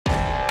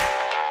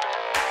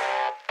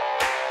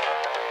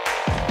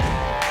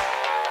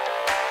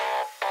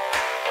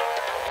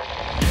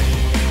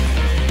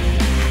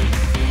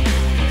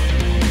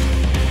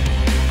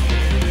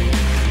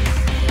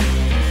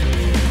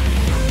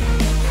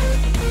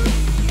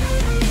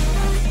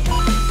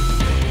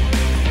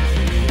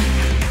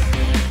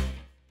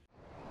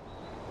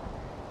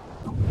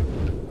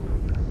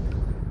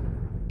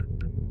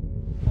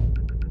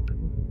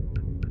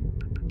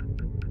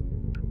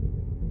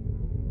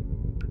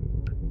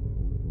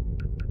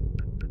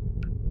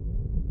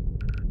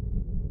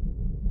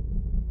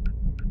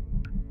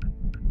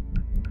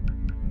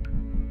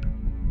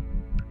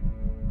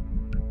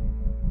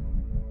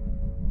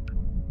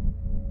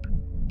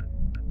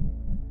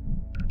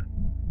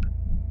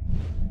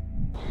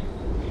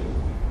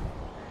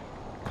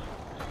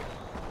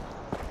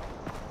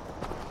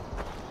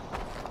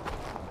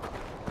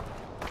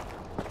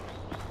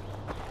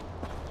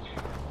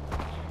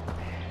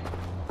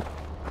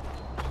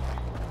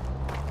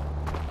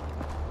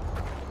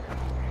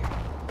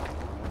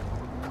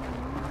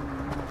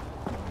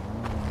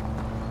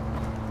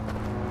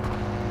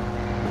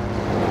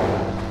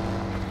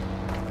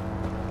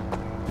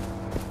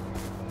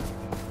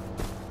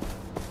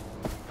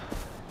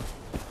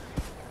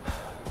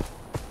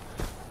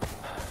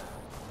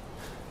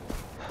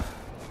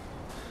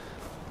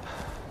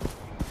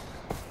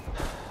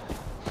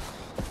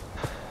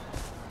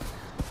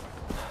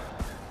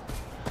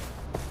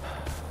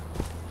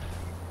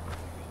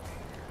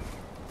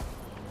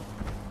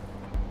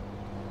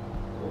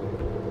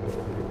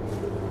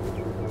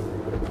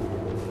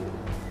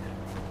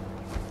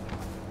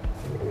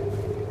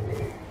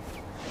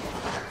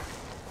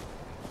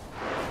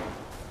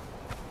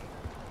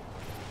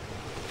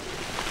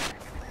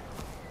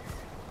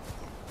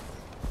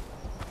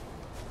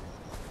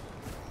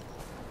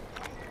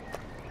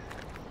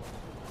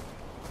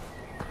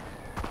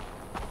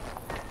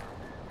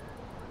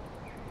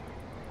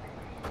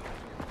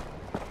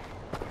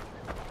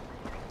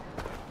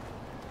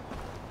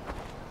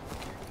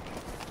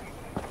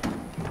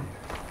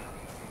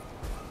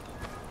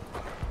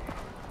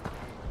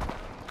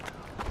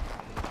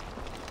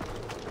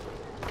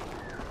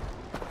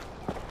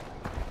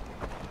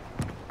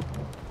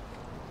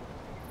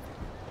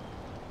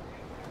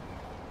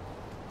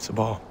It's a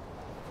ball.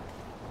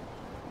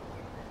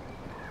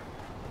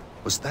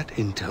 Was that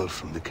intel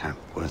from the camp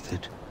worth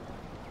it?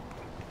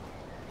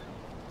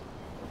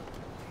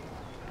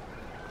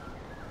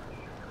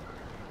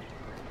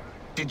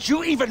 Did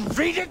you even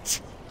read it?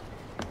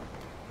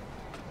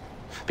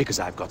 Because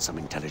I've got some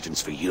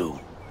intelligence for you.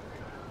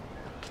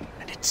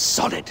 And it's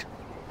solid.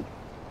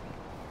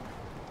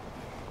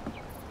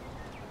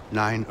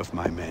 9 of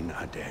my men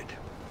are dead.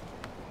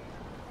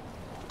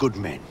 Good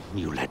men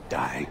you let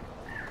die.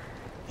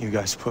 You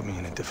guys put me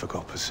in a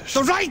difficult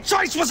position. The right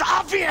choice was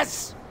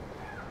obvious!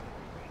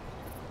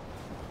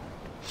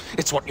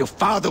 It's what your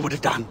father would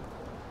have done.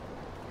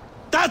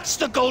 That's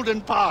the golden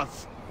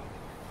path.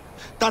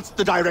 That's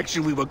the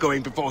direction we were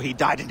going before he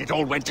died and it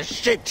all went to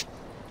shit.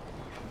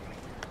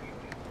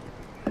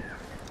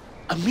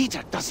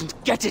 Amita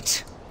doesn't get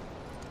it.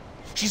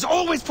 She's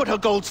always put her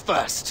goals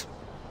first.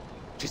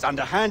 She's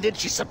underhanded,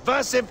 she's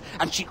subversive,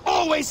 and she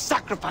always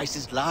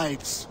sacrifices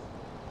lives.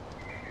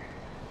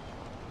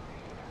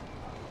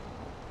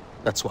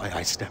 That's why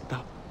I stepped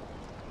up.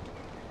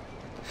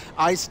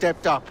 I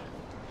stepped up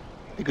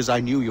because I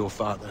knew your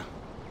father,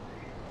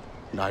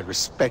 and I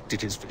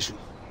respected his vision.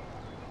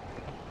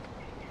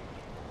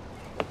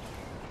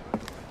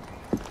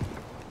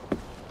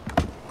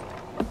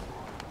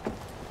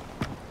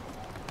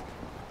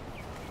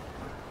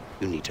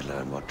 You need to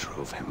learn what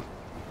drove him,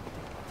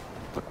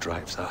 what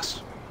drives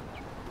us.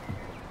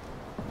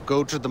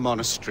 Go to the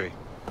monastery.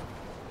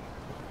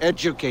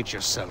 Educate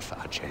yourself,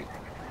 Ajay.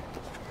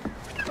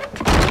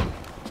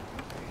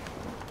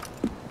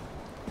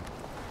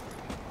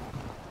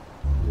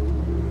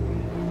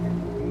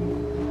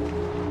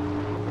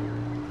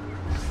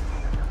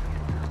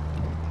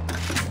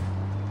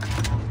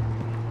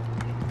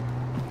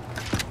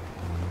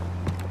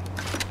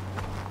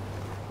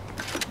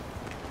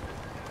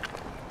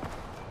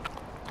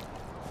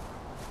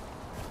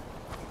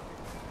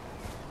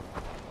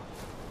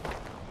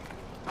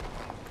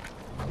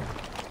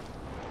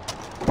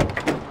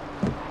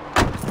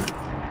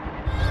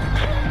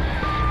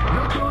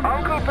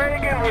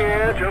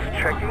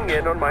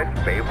 On my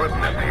favorite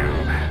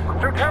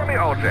nephew. So tell me,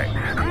 Alder,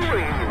 who are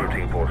you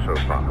rooting for so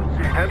far?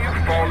 Have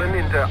you fallen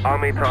into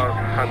Amita's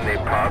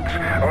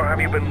honeypots, or have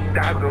you been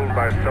dazzled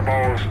by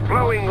Sabol's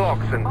glowing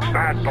locks and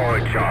bad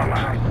boy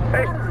jawline?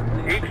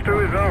 Hey, each to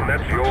his own.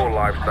 That's your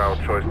lifestyle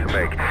choice to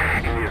make.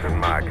 It isn't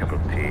my cup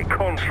of tea,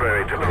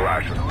 contrary to the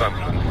rash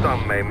assumptions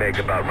some may make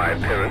about my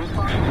appearance.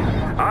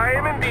 I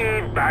am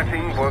indeed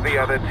batting for the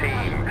other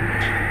team.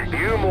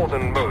 You more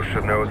than most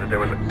should know that there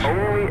was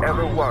only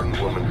ever one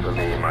woman for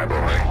me, my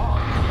boy.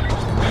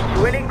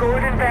 Winning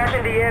golden pass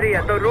in the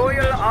area. The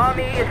Royal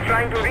Army is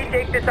trying to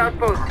retake this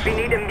outpost. We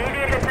need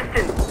immediate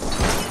assistance.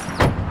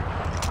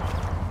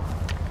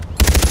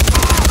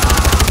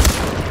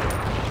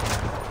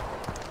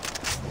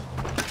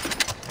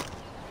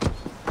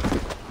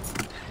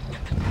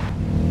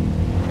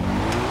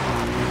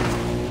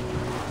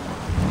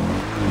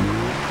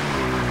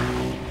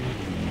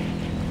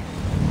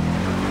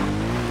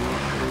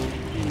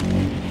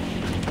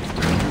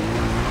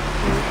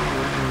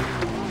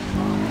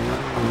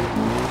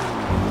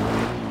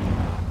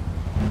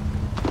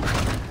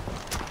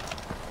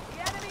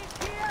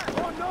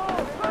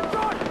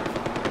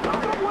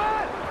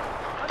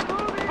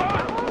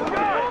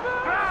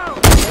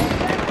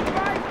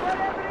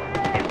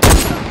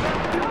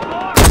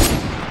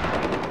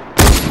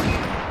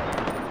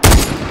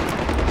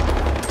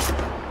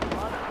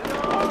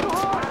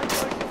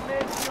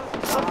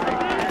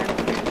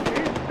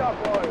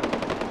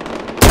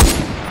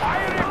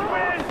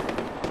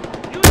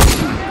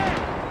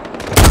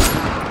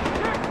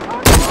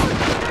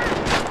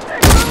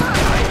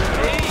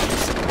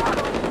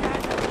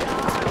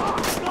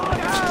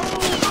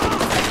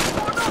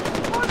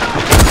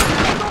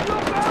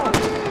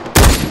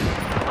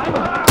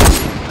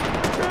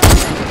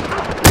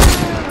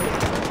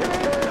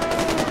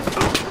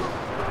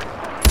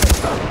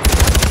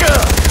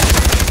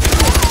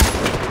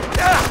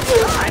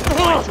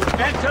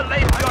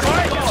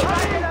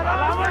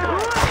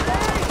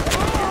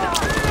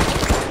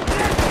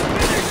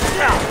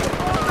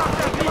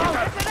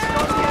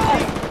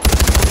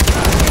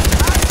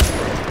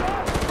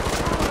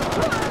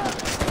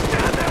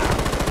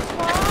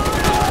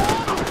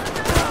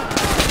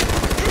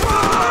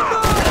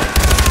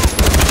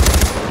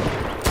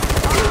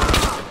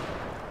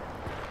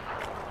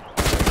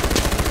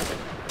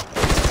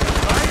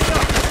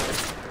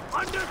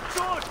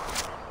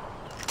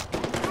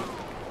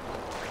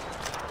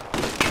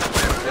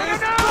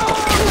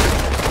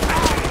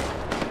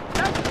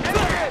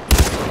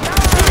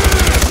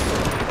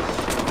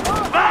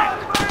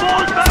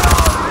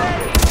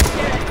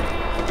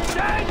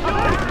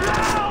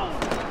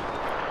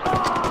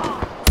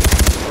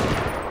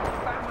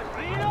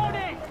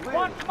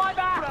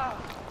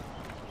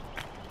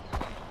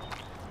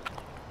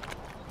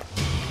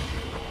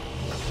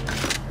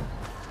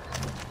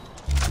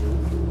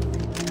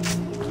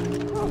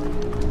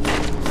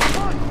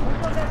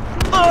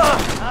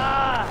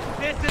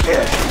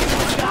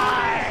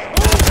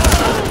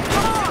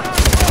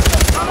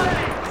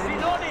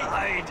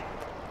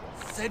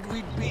 said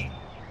we'd be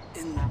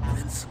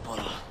invincible.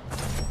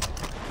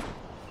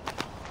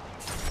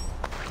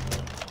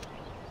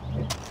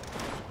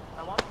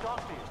 I want to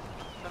talk to you.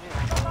 Come here.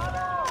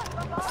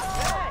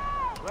 Hey!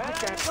 Where are you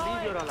going?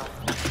 Leave your alarm.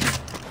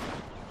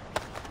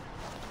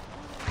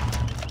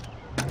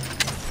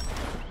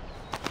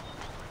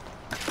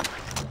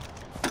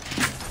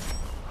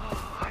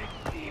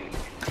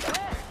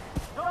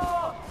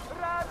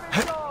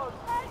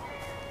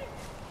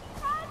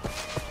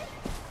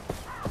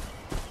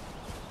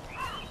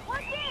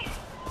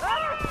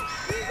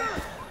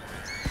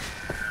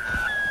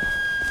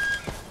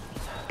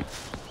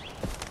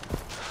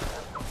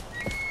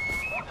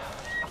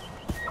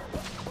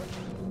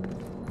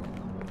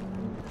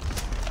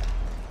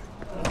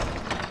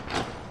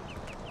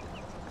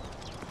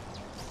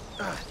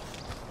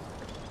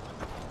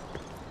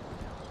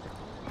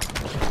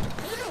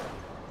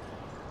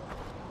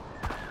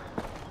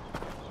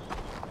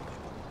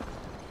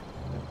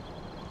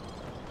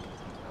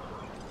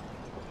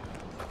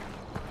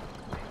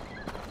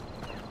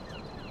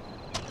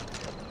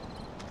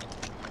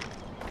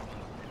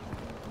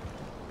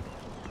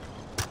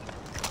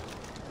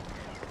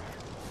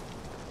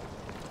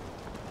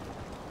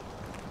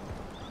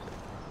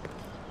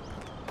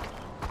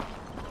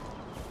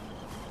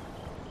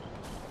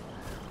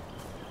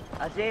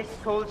 Ajay's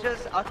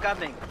soldiers are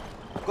coming.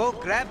 Go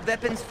grab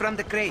weapons from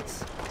the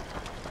crates.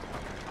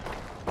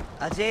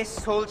 Ajay's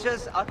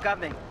soldiers are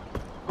coming.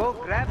 Go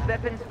grab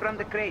weapons from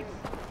the crates.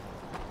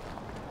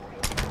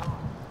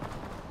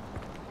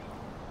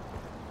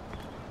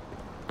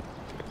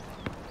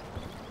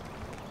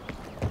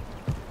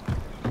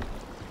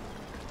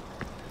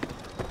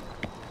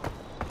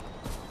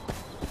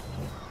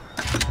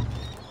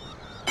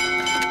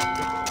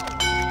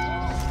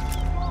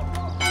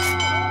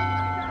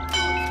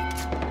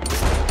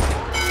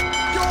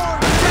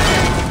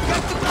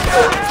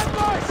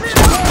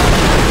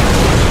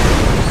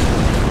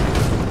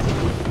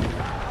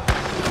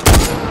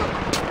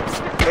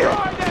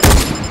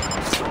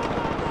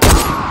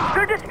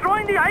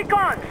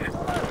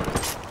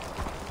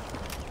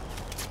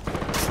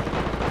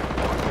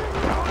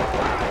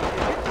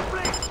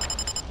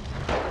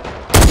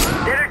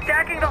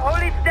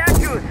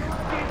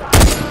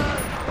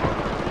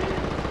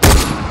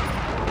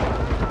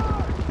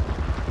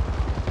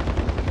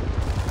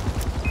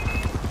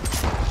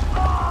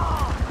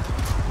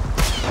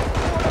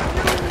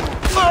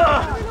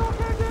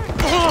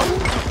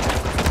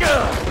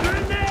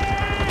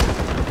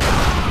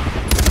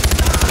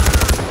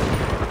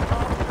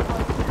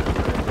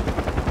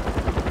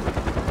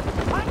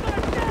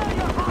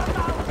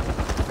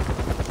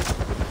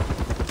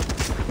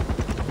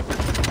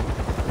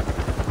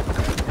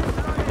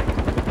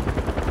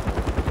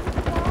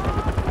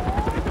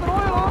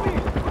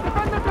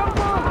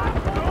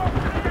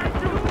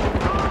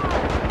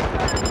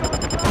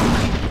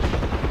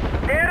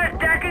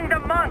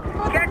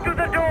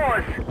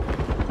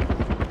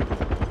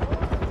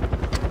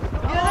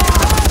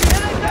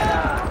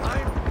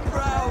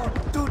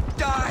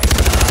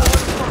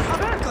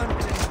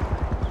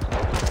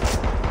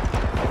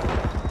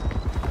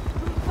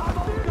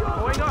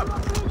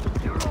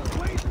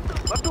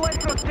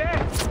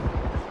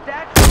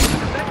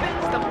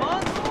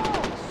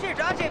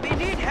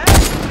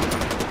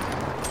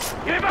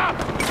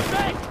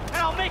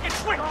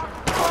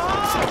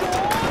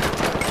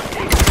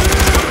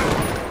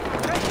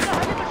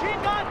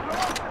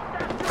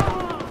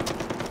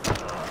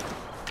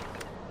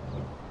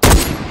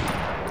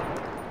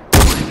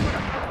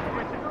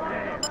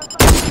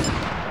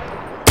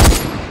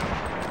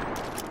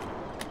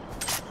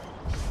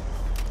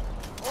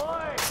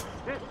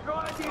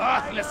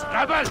 Worthless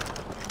rebel!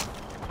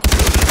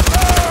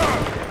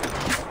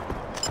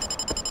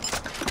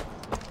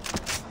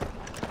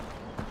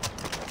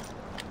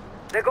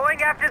 They're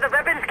going after the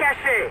weapons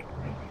cache.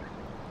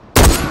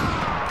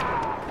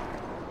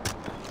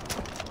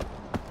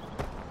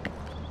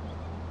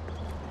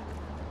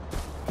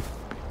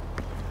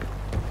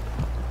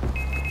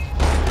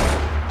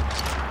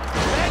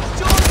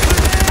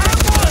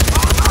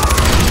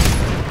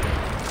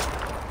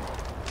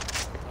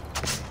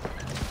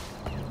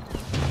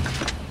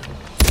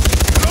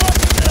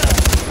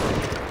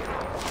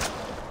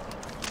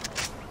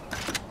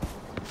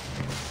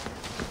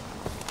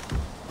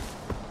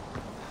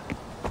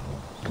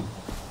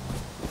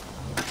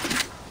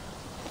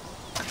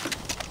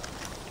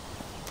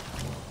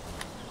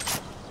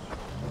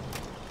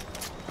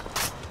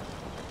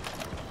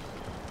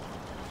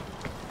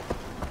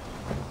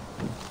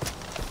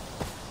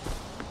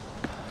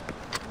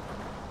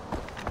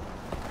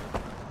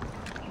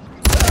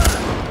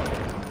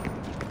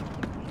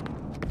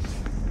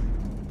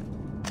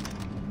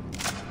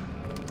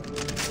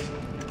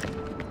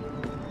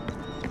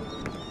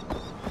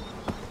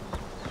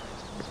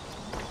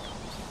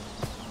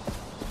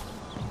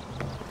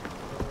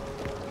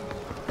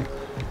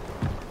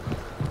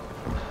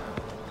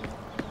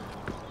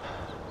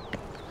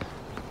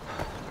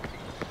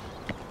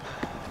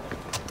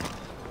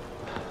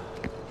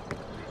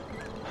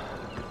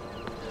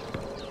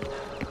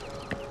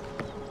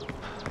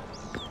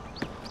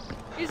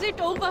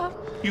 it over.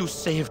 You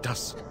saved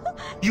us.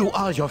 You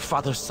are your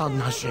father's son,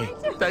 Ajay.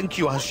 Thank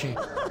you, Ajay.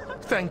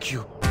 Thank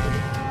you.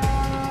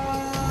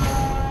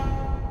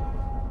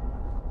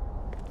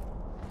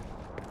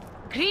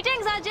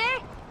 Greetings, Ajay.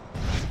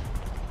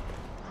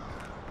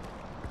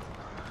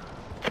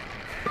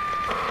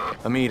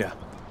 Amita,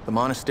 the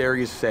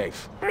monastery is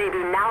safe. Maybe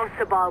now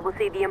Sabal will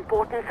see the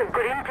importance of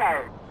good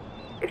intel.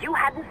 If you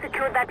hadn't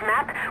secured that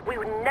map, we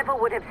never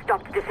would have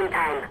stopped this in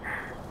time.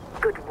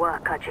 Good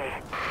work, Ajay.